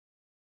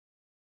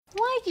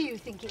Why do you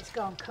think it's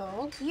gone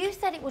cold? You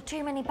said it were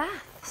too many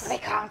baths. They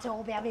can't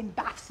all be having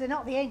baths. They're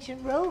not the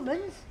ancient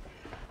Romans.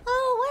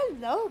 Oh,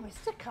 hello,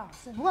 Mr.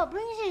 Carson. What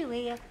brings you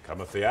here?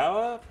 Cometh the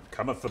hour,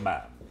 cometh the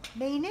man.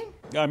 Meaning?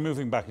 I'm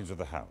moving back into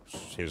the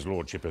house. His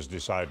lordship has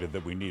decided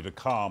that we need a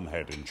calm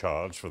head in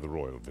charge for the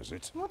royal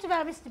visit. What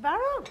about Mr.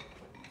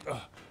 Barrow?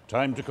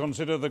 Time to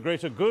consider the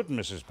greater good,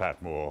 Mrs.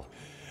 Patmore.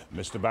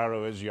 Mr.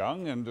 Barrow is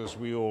young, and as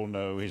we all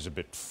know, he's a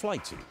bit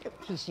flighty.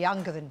 He's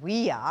younger than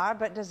we are,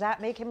 but does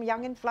that make him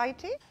young and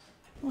flighty?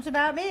 What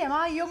about me? Am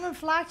I young and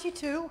flighty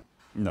too?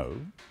 No.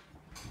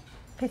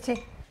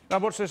 Pity. Now,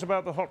 what's this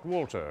about the hot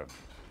water?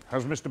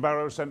 Has Mr.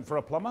 Barrow sent for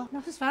a plumber?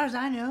 Not as far as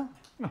I know.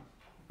 No,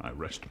 I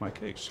rest my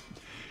case.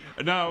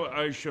 Now,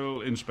 I shall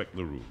inspect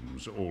the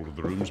rooms, all of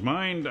the rooms,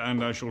 mind,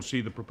 and I shall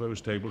see the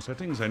proposed table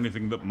settings,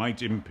 anything that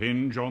might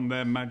impinge on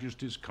their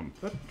Majesty's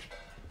comfort.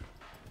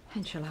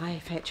 And shall I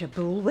fetch a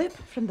bullwhip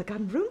from the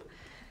gun room?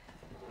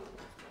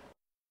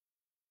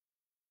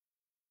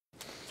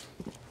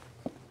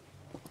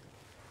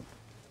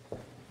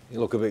 You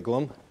look a bit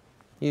glum.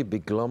 You'd be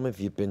glum if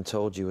you'd been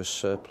told you were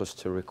surplus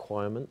to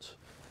requirements.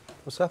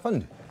 What's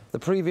happened? The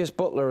previous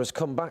butler has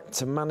come back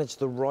to manage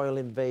the royal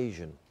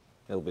invasion.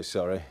 He'll be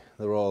sorry.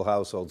 The royal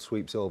household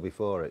sweeps all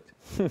before it.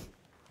 But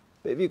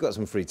if you've got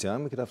some free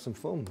time, we could have some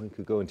fun. We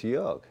could go into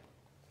York.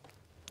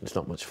 It's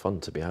not much fun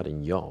to be had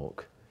in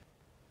York.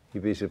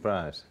 You'd be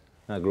surprised.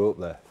 I grew up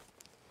there.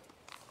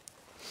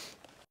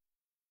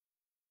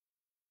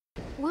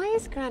 Why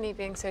is Granny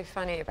being so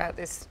funny about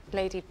this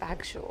Lady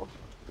Bagshaw?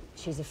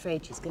 She's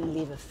afraid she's going to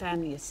leave her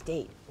family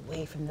estate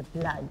away from the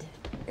blood.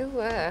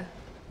 Ooh,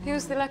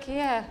 who's the lucky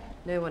heir?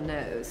 No one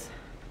knows,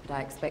 but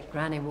I expect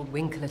Granny will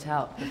winkle it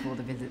out before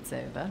the visit's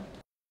over.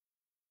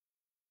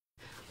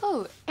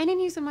 Oh, any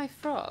news on my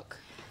frock?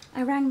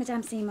 I rang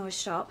Madame Seymour's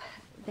shop.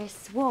 They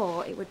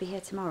swore it would be here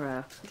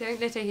tomorrow.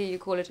 Don't let her hear you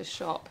call it a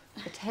shop.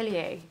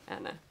 Atelier,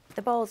 Anna.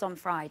 The ball's on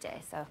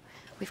Friday, so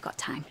we've got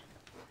time.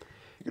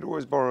 You could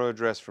always borrow a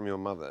dress from your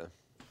mother.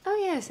 Oh,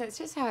 yes, that's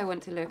just how I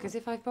want to look, as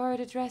if I've borrowed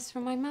a dress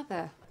from my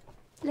mother.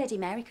 Lady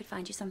Mary could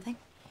find you something.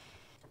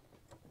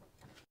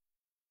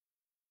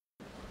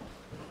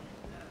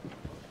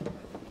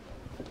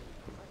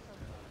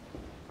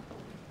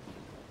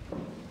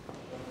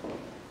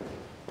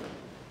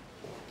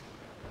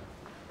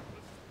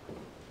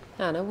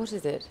 Anna, what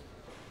is it?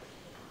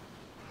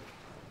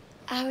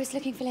 I was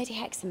looking for Lady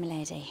Hexam,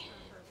 milady.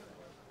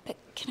 But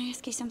can I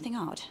ask you something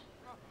odd?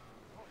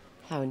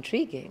 How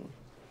intriguing.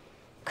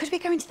 Could we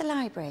go into the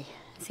library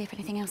and see if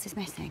anything else is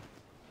missing?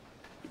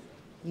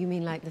 You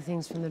mean like the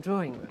things from the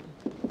drawing room?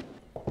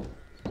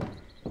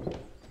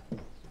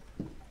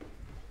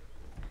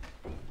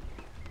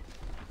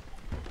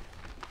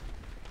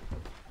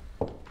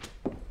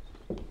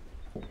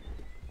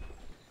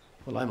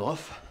 Well, I'm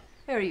off.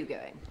 Where are you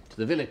going? To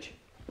the village.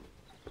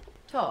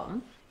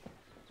 Tom,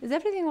 is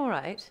everything all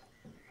right?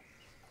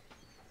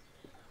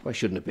 Why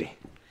shouldn't it be?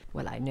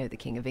 Well, I know the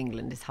King of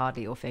England is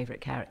hardly your favourite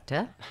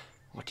character.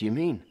 What do you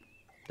mean?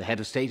 The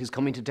head of state is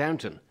coming to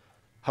Downton.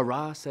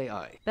 Hurrah, say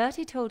I.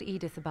 Bertie told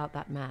Edith about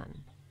that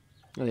man.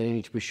 Well, they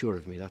need to be sure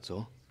of me, that's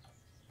all.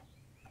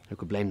 Who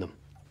could blame them?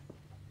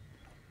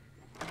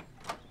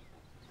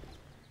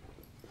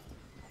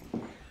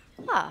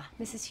 Ah,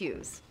 Mrs.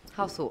 Hughes.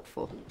 How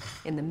thoughtful.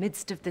 In the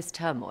midst of this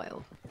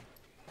turmoil.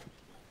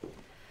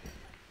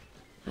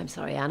 I'm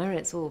sorry, Anna.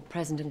 It's all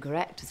present and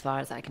correct as far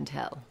as I can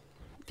tell.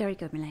 Very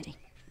good, milady.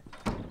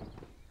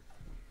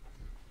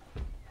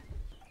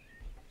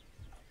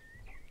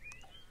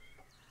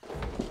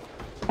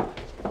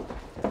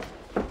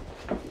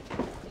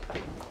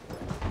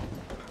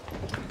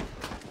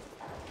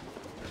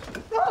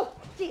 Oh,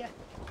 dear.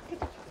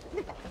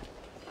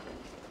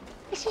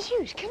 Mrs.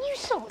 Hughes, can you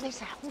sort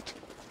this out?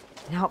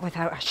 Not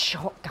without a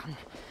shotgun.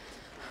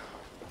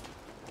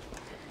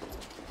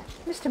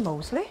 Mr.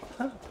 Mosley?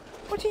 Huh?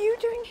 What are you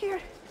doing here?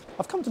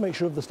 I've come to make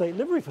sure of the state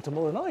livery for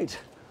tomorrow night.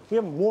 We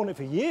haven't worn it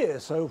for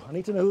years, so I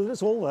need to know that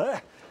it's all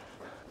there.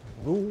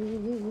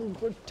 Rule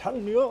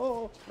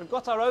Britannia. We've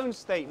got our own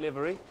state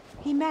livery.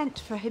 He meant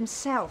for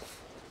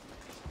himself.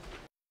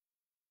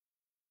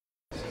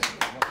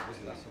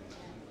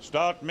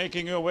 Start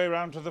making your way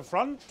round to the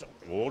front.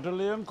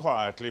 Orderly and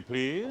quietly,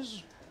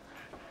 please.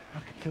 I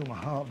could feel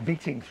my heart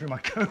beating through my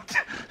coat.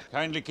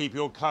 Kindly keep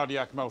your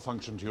cardiac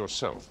malfunction to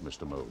yourself,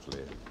 Mr.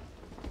 Mosley.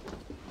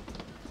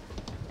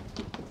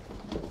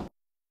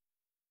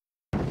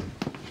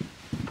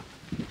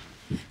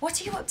 What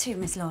are you up to,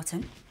 Miss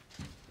Lawton?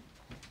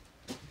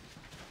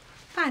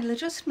 Final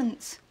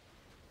adjustments.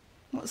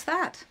 What's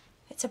that?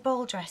 It's a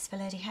ball dress for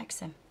Lady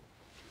Hexam.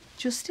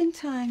 Just in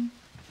time.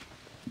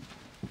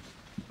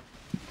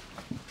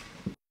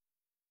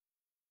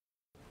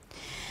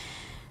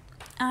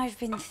 I've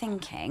been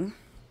thinking.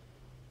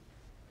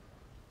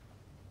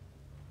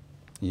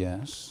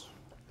 Yes?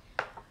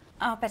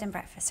 Our bed and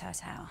breakfast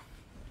hotel.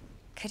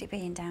 Could it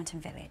be in Downton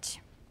Village?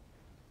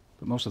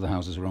 But most of the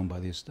houses are owned by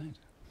the estate.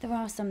 There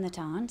are some that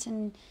aren't,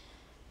 and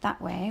that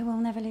way we'll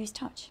never lose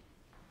touch.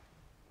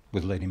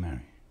 With Lady Mary.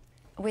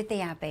 With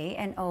the Abbey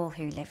and all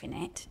who live in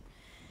it,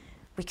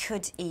 We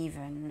could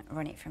even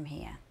run it from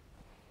here,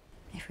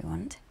 if we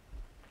want.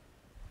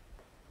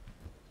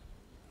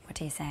 What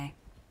do you say?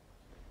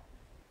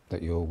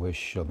 That your wish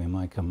shall be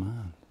my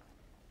command.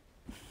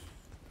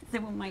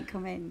 Someone might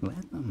come in.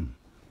 Let them.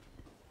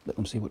 Let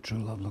them see what true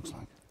love looks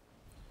like.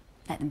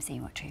 Let them see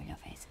what true love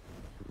is.